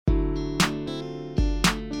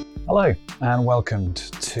Hello and welcome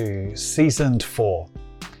to Season 4.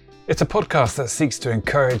 It's a podcast that seeks to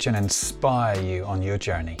encourage and inspire you on your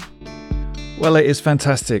journey. Well, it is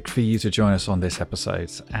fantastic for you to join us on this episode.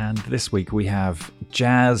 And this week we have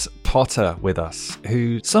Jazz Potter with us,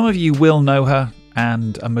 who some of you will know her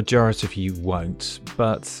and a majority of you won't.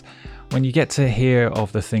 But when you get to hear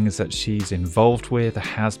of the things that she's involved with,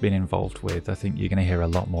 has been involved with, I think you're going to hear a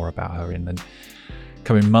lot more about her in the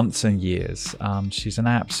coming months and years. She's an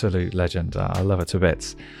absolute legend. I love her to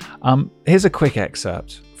bits. Here's a quick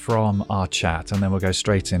excerpt from our chat, and then we'll go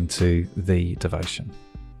straight into the devotion.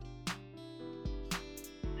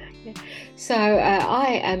 So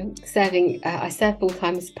I am serving. I serve full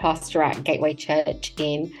time as pastor at Gateway Church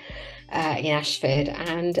in Ashford,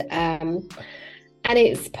 and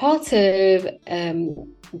it's part of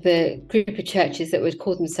the group of churches that would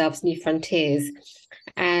call themselves New Frontiers.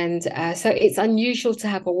 And so it's unusual to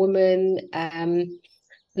have a woman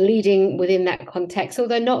leading within that context,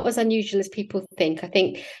 although not as unusual as people think. I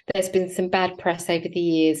think there's been some bad press over the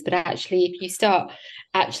years, but actually, if you start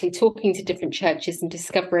actually talking to different churches and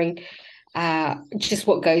discovering just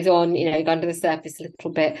what goes on, go under the surface a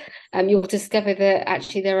little bit, you'll discover that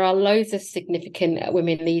actually there are loads of significant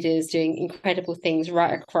women leaders doing incredible things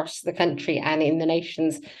right across the country and in the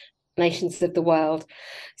nations of the world.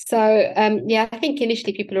 So I think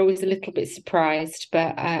initially people are always a little bit surprised,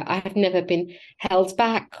 but I have never been held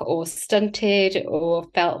back or stunted or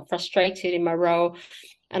felt frustrated in my role.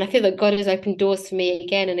 And I feel that God has opened doors for me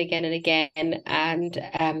again and again and again, and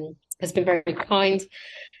has been very kind.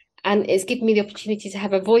 And it's given me the opportunity to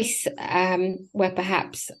have a voice where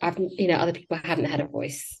perhaps other people haven't had a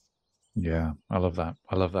voice. Yeah, I love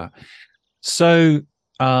that. So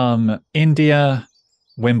India,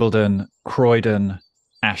 Wimbledon, Croydon,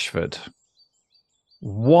 Ashford.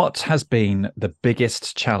 What has been the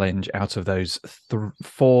biggest challenge out of those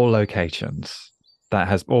 4 locations that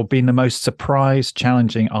has, or been the most surprise,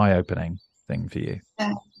 challenging, eye-opening thing for you?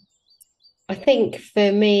 I think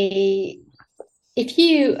for me, if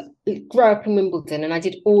you grow up in Wimbledon, and I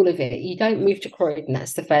did all of it, you don't move to Croydon.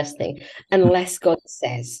 That's the first thing, unless God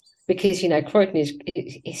says, because Croydon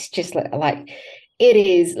is just like it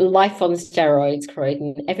is life on steroids.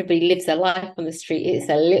 Croydon, everybody lives their life on the street. It's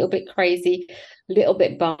a little bit crazy, a little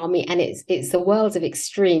bit balmy, and it's a world of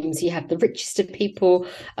extremes. You have the richest of people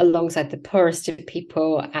alongside the poorest of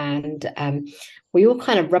people, and we all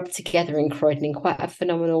kind of rub together in Croydon in quite a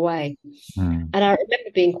phenomenal way. And I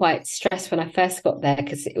remember being quite stressed when I first got there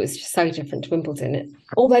because it was just so different to Wimbledon,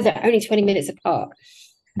 although they're only 20 minutes apart.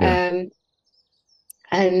 Yeah.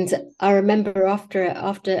 And I remember after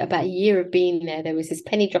about a year of being there was this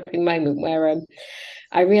penny dropping moment where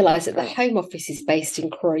I realised that the Home Office is based in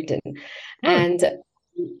Croydon. And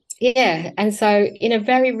so in a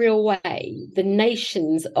very real way, the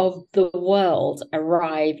nations of the world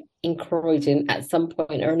arrive in Croydon at some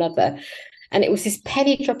point or another. And it was this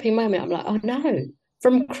penny dropping moment. I'm like, oh no,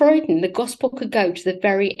 from Croydon, the gospel could go to the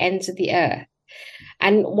very ends of the earth.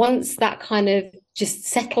 And once that kind of just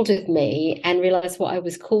settled with me and realised what I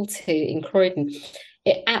was called to in Croydon,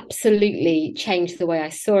 it absolutely changed the way I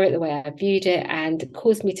saw it, the way I viewed it, and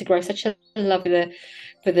caused me to grow such a love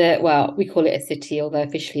for the we call it a city, although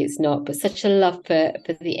officially it's not, but such a love for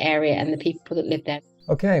the area and the people that live there.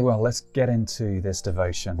 Okay, well, let's get into this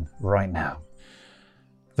devotion right now.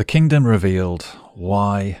 The kingdom revealed,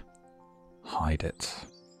 why hide it?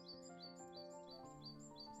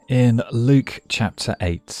 In Luke chapter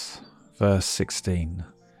 8, verse 16,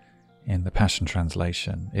 in the Passion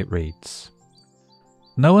Translation, it reads,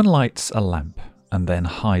 "No one lights a lamp and then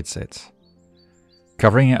hides it,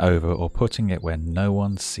 covering it over or putting it where no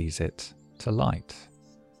one sees it to light.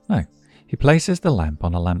 No, he places the lamp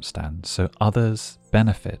on a lampstand so others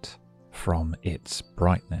benefit from its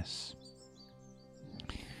brightness."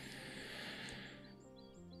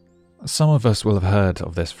 Some of us will have heard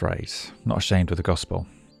of this phrase, not ashamed of the gospel.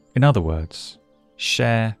 In other words,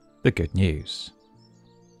 share the good news.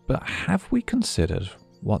 But have we considered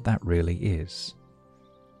what that really is?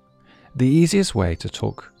 The easiest way to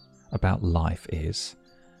talk about life is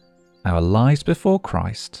our lives before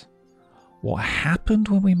Christ, what happened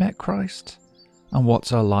when we met Christ, and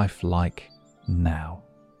what's our life like now.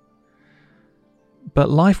 But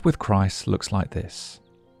life with Christ looks like this.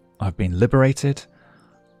 I've been liberated.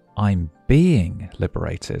 I'm being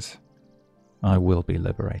liberated. I will be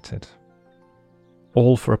liberated.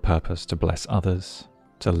 All for a purpose to bless others,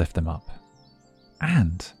 to lift them up.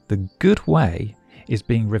 And the good way is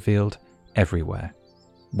being revealed everywhere,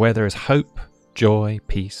 where there is hope, joy,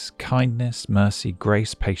 peace, kindness, mercy,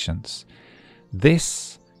 grace, patience.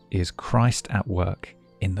 This is Christ at work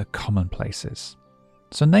in the commonplaces.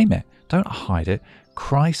 So name it, don't hide it.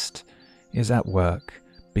 Christ is at work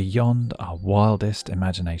beyond our wildest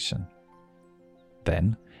imagination.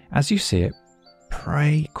 Then, as you see it,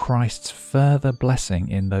 pray Christ's further blessing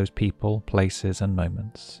in those people, places, and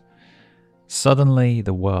moments. Suddenly,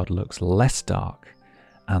 the world looks less dark,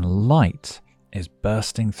 and light is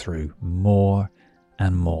bursting through more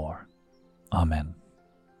and more. Amen.